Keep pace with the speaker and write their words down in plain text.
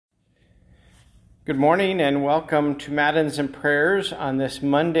Good morning and welcome to Matins and Prayers on this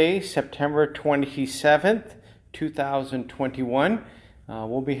Monday, September 27th, 2021.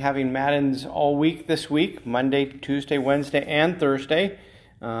 We'll be having Matins all week this week, Monday, Tuesday, Wednesday, and Thursday.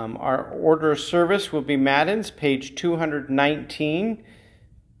 Our order of service will be Matins, page 219.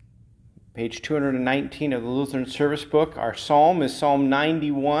 Page 219 of the Lutheran Service Book. Our psalm is Psalm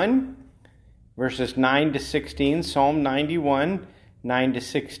 91, verses 9 to 16. Psalm 91, 9 to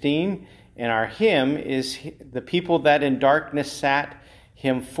 16. And our hymn is The People That in Darkness Sat,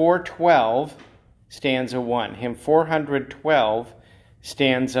 hymn 412, stanza 1. Hymn 412,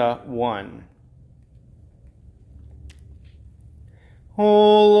 stanza 1.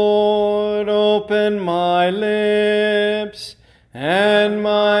 O Lord, open my lips, and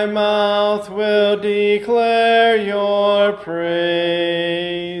my mouth will declare your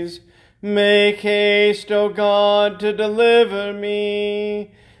praise. Make haste, O God, to deliver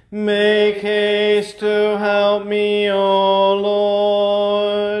me. Make haste to help me, O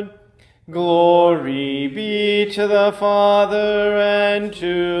Lord. Glory be to the Father, and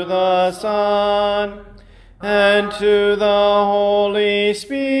to the Son, and to the Holy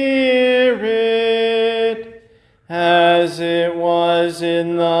Spirit, as it was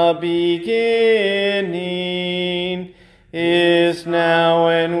in the beginning, is now,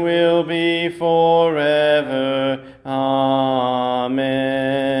 and will be forever. Amen.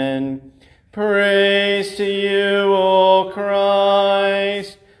 Praise to you, O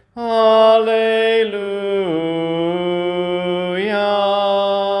Christ. Alleluia.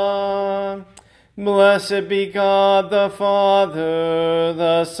 Blessed be God the Father,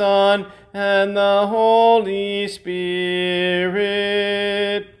 the Son, and the Holy Spirit.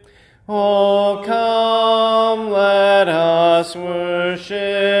 Oh, come, let us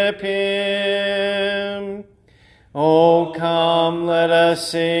worship him. Oh, come, let us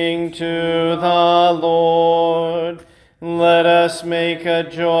sing to the Lord. Let us make a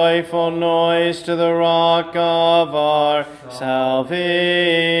joyful noise to the rock of our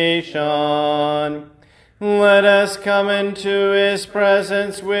salvation. Let us come into his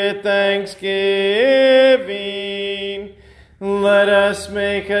presence with thanksgiving. Let us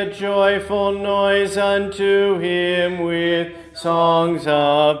make a joyful noise unto him with songs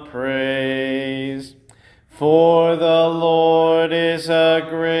of praise. For the Lord is a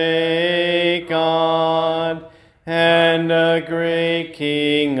great God, and a great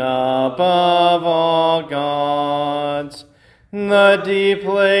King above all gods. The deep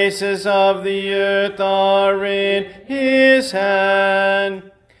places of the earth are in his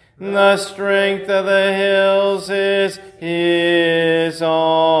hand. The strength of the hills is his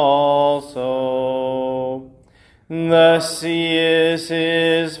also. The sea is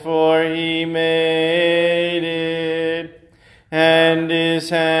his, for he made it, and his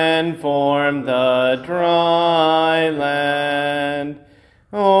hand formed the dry land.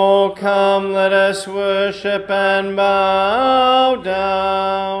 Oh, come, let us worship and bow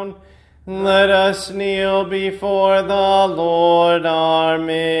down. Let us kneel before the Lord our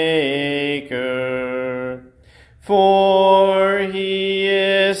Maker. For he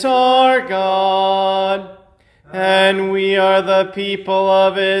is our God, and we are the people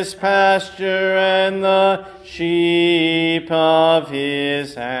of his pasture and the sheep of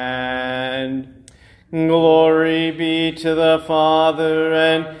his hand. Glory be to the Father,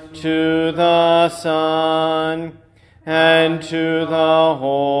 and to the Son, and to the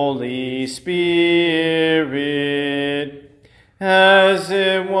Holy Spirit, as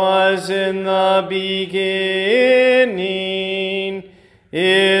it was in the beginning,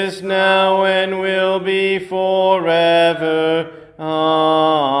 is now, and will be forever.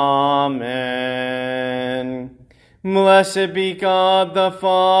 Amen. Blessed be God the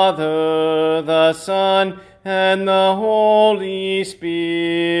Father, the Son, and the Holy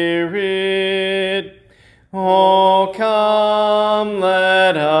Spirit. Oh, come,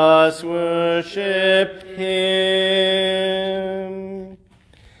 let us worship him.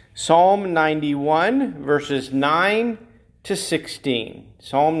 Psalm 91, verses 9 to 16.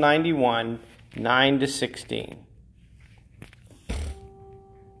 Psalm 91, 9 to 16.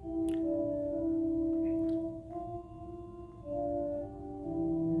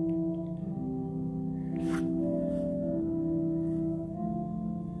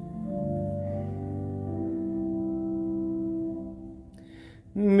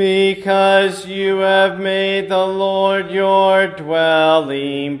 Because you have made the Lord your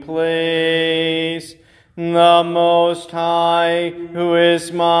dwelling place, the Most High, who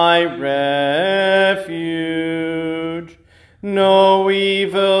is my refuge. No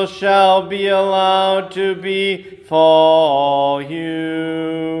evil shall be allowed to befall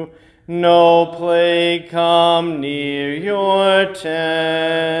you, no plague plague come near your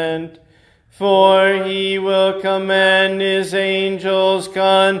tent. For he will command his angels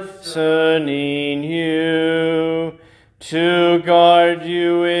concerning you, to guard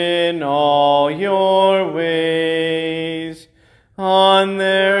you in all your ways. On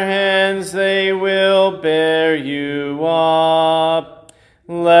their hands they will bear you up,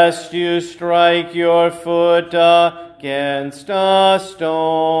 lest you strike your foot against a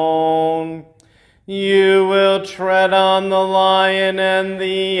stone. You will tread on the lion and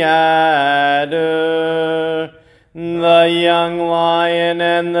the adder, the young lion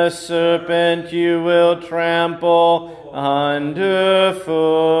and the serpent you will trample underfoot.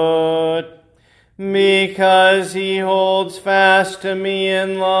 Because he holds fast to me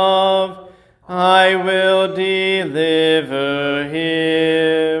in love, I will deliver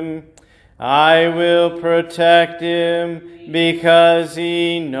him. I will protect him, because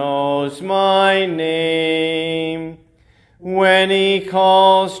he knows my name. When he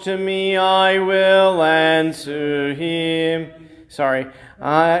calls to me, I will answer him.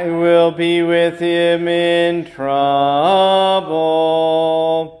 I will be with him in trouble.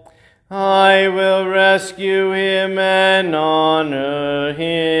 I will rescue him and honor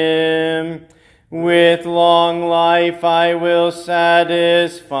him. With long life I will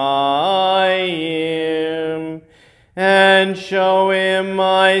satisfy him and show him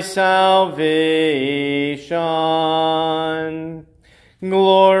my salvation.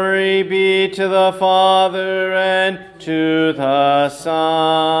 Glory be to the Father, and to the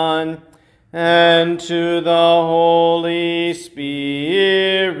Son, and to the Holy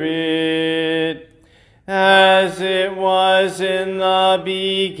Spirit, as it was in the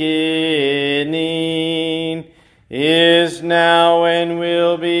beginning, is now, and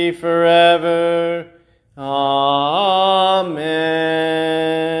will be forever. Amen.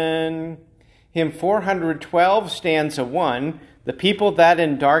 Hymn 412, stanza 1, The People That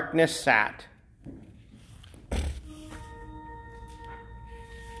in Darkness Sat.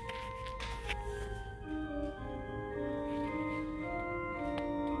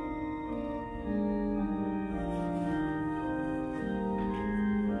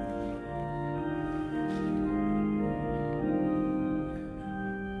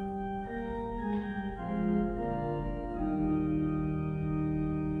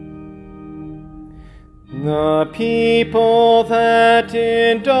 The people that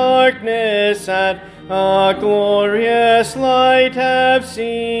in darkness sat, a glorious light have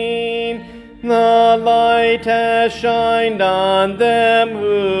seen. The light has shined on them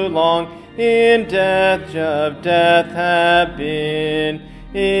who long in death of death have been,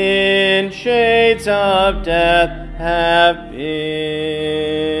 in shades of death have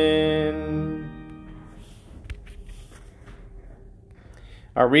been.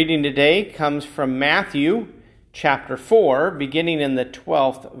 Our reading today comes from Matthew chapter 4, beginning in the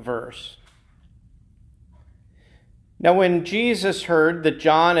 12th verse. Now when Jesus heard that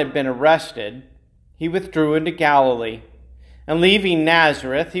John had been arrested, he withdrew into Galilee. And leaving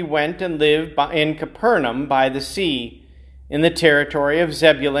Nazareth, he went and lived in Capernaum by the sea, in the territory of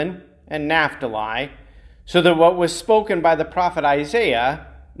Zebulun and Naphtali, so that what was spoken by the prophet Isaiah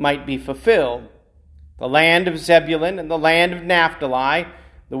might be fulfilled. The land of Zebulun and the land of Naphtali,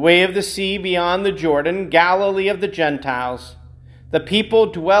 the way of the sea beyond the Jordan, Galilee of the Gentiles. The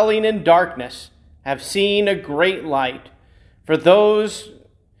people dwelling in darkness have seen a great light. For those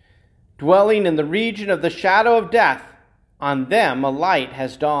dwelling in the region of the shadow of death, on them a light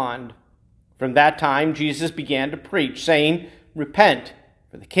has dawned. From that time Jesus began to preach, saying, Repent,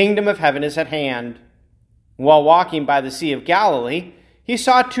 for the kingdom of heaven is at hand. While walking by the Sea of Galilee, he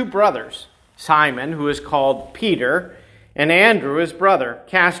saw two brothers, Simon, who is called Peter, and Andrew his brother,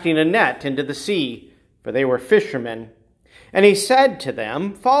 casting a net into the sea, for they were fishermen. And he said to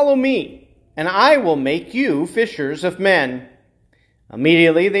them, Follow me, and I will make you fishers of men.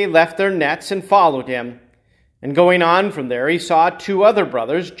 Immediately they left their nets and followed him. And going on from there, he saw two other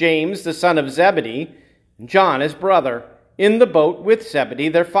brothers, James the son of Zebedee, and John his brother, in the boat with Zebedee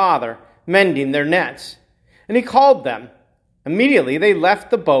their father, mending their nets. And he called them. Immediately they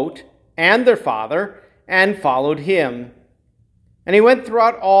left the boat and their father, and followed him. And he went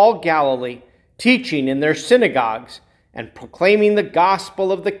throughout all Galilee, teaching in their synagogues, and proclaiming the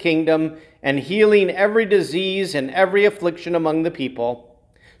gospel of the kingdom, and healing every disease and every affliction among the people.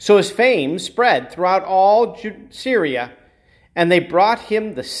 So his fame spread throughout all Syria, and they brought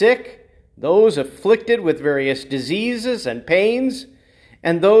him the sick, those afflicted with various diseases and pains,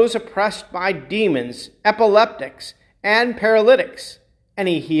 and those oppressed by demons, epileptics, and paralytics, and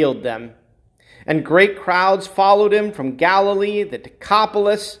he healed them. And great crowds followed him from Galilee, the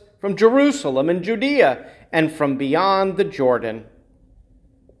Decapolis, from Jerusalem and Judea, and from beyond the Jordan.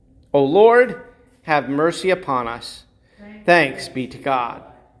 O Lord, have mercy upon us. Thanks be to God.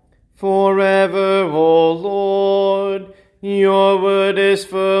 Forever, O Lord, your word is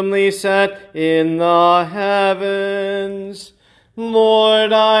firmly set in the heavens.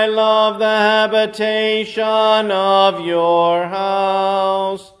 Lord, I love the habitation of your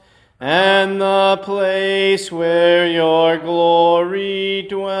house, and the place where your glory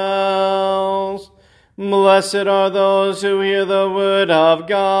dwells. Blessed are those who hear the word of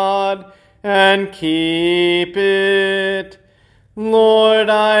God and keep it. Lord,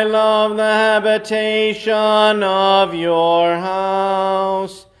 I love the habitation of your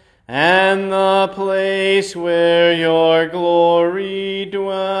house, and the place where your glory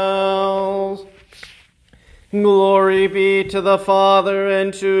dwells. Glory be to the Father,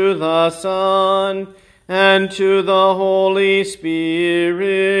 and to the Son, and to the Holy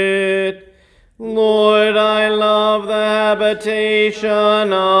Spirit. Lord, I love the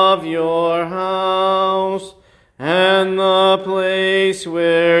habitation of your house, and the place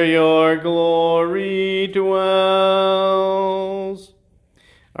where your glory dwells.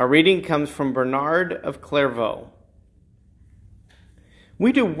 Our reading comes from Bernard of Clairvaux.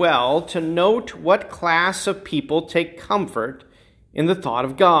 We do well to note what class of people take comfort in the thought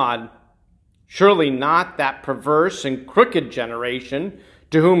of God. Surely not that perverse and crooked generation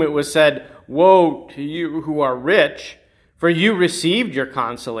to whom it was said, "Woe to you who are rich, for you received your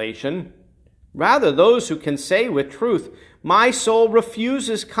consolation." Rather, those who can say with truth, "My soul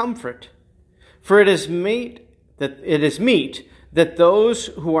refuses comfort." For it is meet that those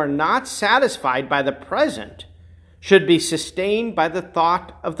who are not satisfied by the present should be sustained by the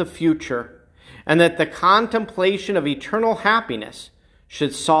thought of the future, and that the contemplation of eternal happiness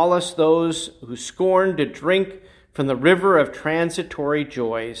should solace those who scorn to drink from the river of transitory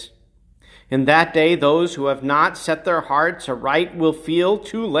joys. In that day, those who have not set their hearts aright will feel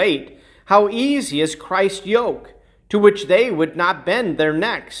too late how easy is Christ's yoke, to which they would not bend their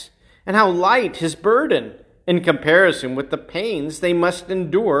necks, and how light his burden in comparison with the pains they must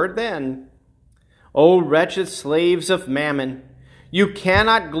endure then. O wretched slaves of mammon, you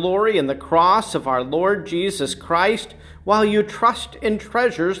cannot glory in the cross of our Lord Jesus Christ while you trust in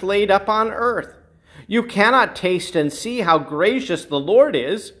treasures laid up on earth. You cannot taste and see how gracious the Lord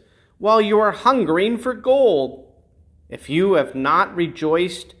is while you are hungering for gold. If you have not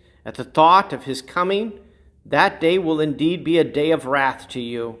rejoiced at the thought of his coming, that day will indeed be a day of wrath to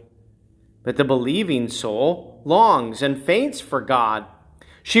you. But the believing soul longs and faints for God.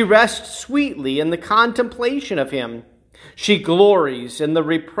 She rests sweetly in the contemplation of him. She glories in the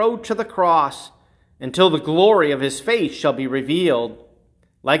reproach of the cross until the glory of his face shall be revealed.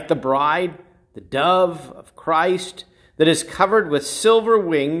 Like the bride, the dove of Christ, that is covered with silver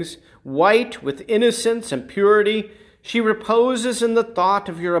wings, white with innocence and purity, she reposes in the thought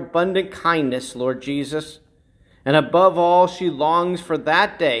of your abundant kindness, Lord Jesus. And above all, she longs for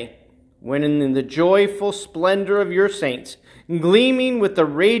that day when in the joyful splendor of your saints, gleaming with the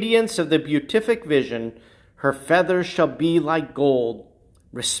radiance of the beatific vision, her feathers shall be like gold,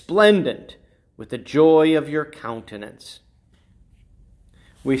 resplendent with the joy of your countenance.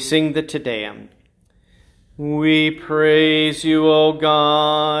 We sing the Te Deum. We praise you, O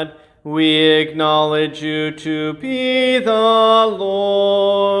God. We acknowledge you to be the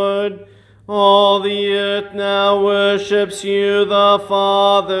Lord. All the earth now worships you, the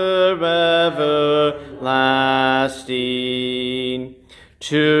Father everlasting.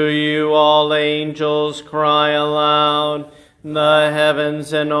 To you all angels cry aloud, the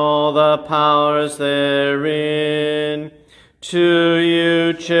heavens and all the powers therein. To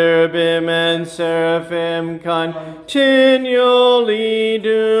you cherubim and seraphim continually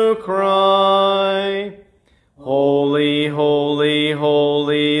do cry. Holy, holy,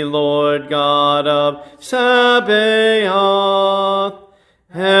 holy, Lord God of Sabaoth.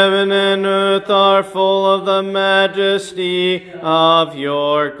 Heaven and earth are full of the majesty of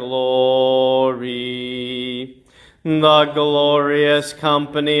your glory. The glorious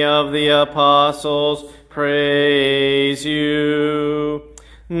company of the apostles praise you.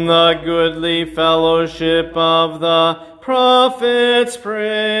 The goodly fellowship of the prophets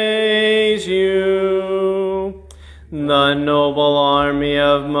praise you. The noble army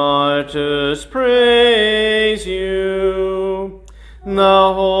of martyrs praise you.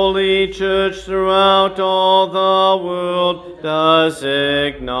 The holy church throughout all the world does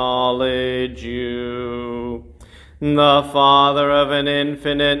acknowledge you. The Father of an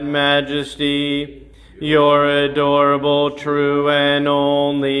infinite majesty, your adorable, true, and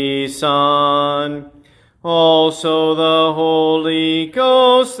only Son, Also the Holy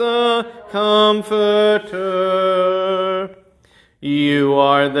Ghost, the Comforter. You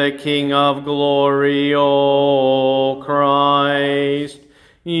are the King of glory, O Christ.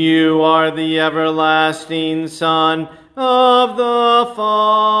 You are the everlasting Son of the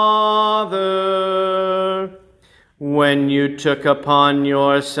Father. When you took upon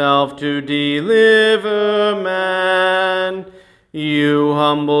yourself to deliver man, you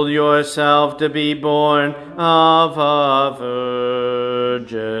humbled yourself to be born of a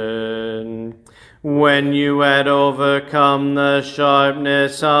virgin. When you had overcome the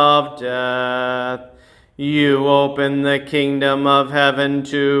sharpness of death, you opened the kingdom of heaven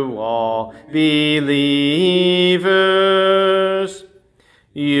to all believers.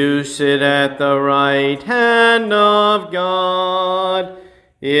 You sit at the right hand of God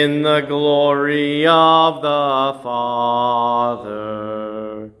in the glory of the Father.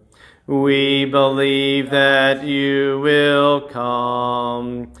 We believe that you will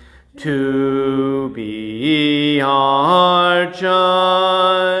come to be our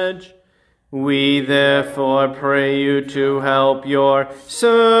judge. We therefore pray you to help your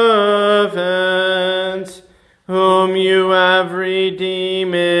servants, whom you have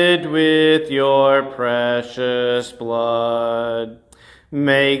redeemed with your precious blood.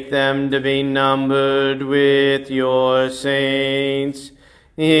 Make them to be numbered with your saints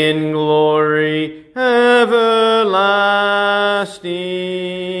in glory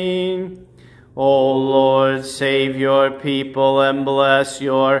everlasting. O Lord, save your people and bless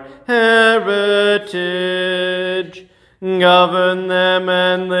your heritage. Govern them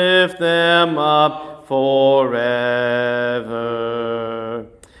and lift them up forever.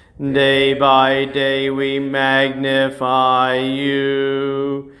 Day by day we magnify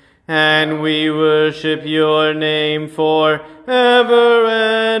you, and we worship your name forever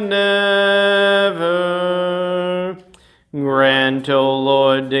and ever. Grant, O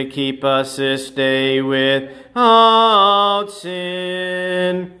Lord, to keep us this day without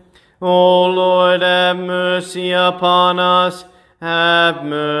sin. O Lord, have mercy upon us. Have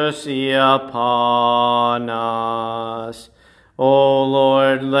mercy upon us. O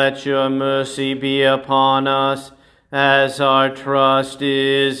Lord, let your mercy be upon us, as our trust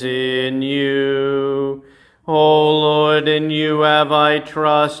is in you. O Lord, in you have I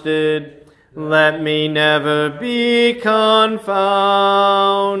trusted. Let me never be confounded.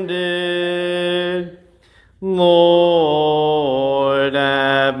 Lord,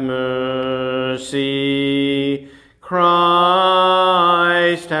 have mercy.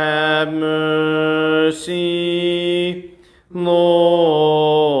 Christ, have mercy.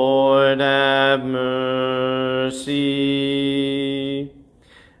 Lord, have mercy.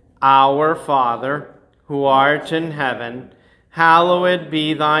 Our Father, who art in heaven, hallowed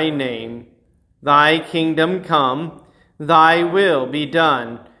be thy name. Thy kingdom come, thy will be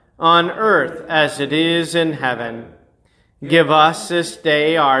done, on earth as it is in heaven. Give us this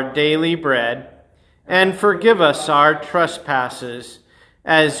day our daily bread, and forgive us our trespasses,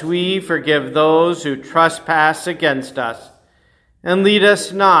 as we forgive those who trespass against us. And lead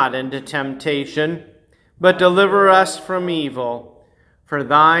us not into temptation, but deliver us from evil. For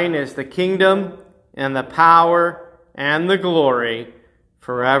thine is the kingdom, and the power, and the glory,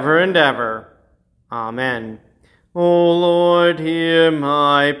 forever and ever. Amen. O Lord, hear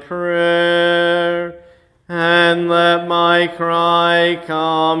my prayer, and let my cry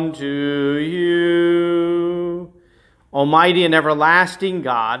come to you. Almighty and everlasting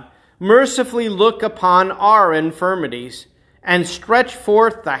God, mercifully look upon our infirmities, and stretch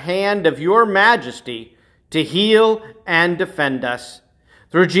forth the hand of your majesty to heal and defend us.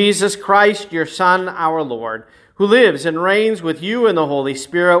 Through Jesus Christ, your Son, our Lord, who lives and reigns with you in the Holy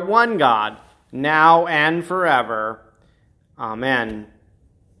Spirit, one God, now and forever. Amen.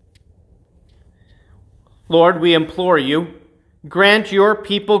 Lord, we implore you, grant your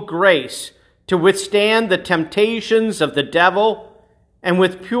people grace to withstand the temptations of the devil, and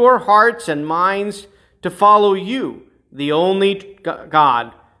with pure hearts and minds to follow you, the only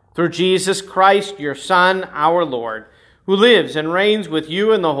God, through Jesus Christ, your Son, our Lord, who lives and reigns with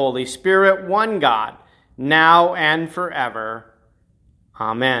you in the Holy Spirit, one God, now and forever.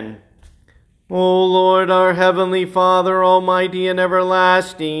 Amen. O Lord, our heavenly Father, almighty and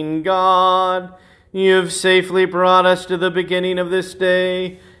everlasting God, you've safely brought us to the beginning of this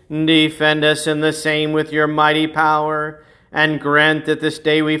day. Defend us in the same with your mighty power, and grant that this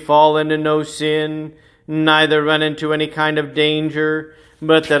day we fall into no sin, neither run into any kind of danger,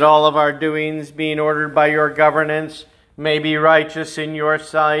 but that all of our doings, being ordered by your governance, may be righteous in your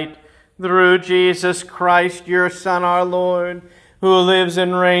sight. Through Jesus Christ, your Son, our Lord, who lives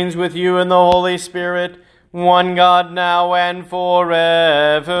and reigns with you in the Holy Spirit, one God, now and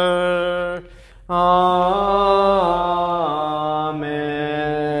forever. Amen.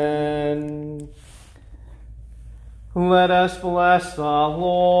 Let us bless the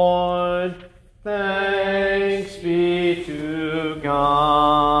Lord. Thanks be to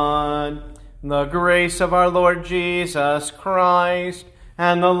God. The grace of our Lord Jesus Christ,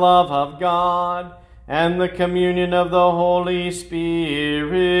 and the love of God, and the communion of the Holy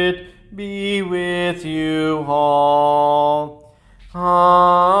Spirit be with you all. Amen.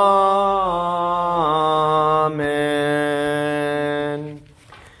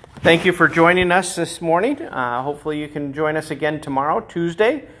 Thank you for joining us this morning. Hopefully you can join us again tomorrow,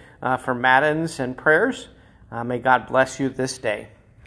 Tuesday, for Matins and prayers. May God bless you this day.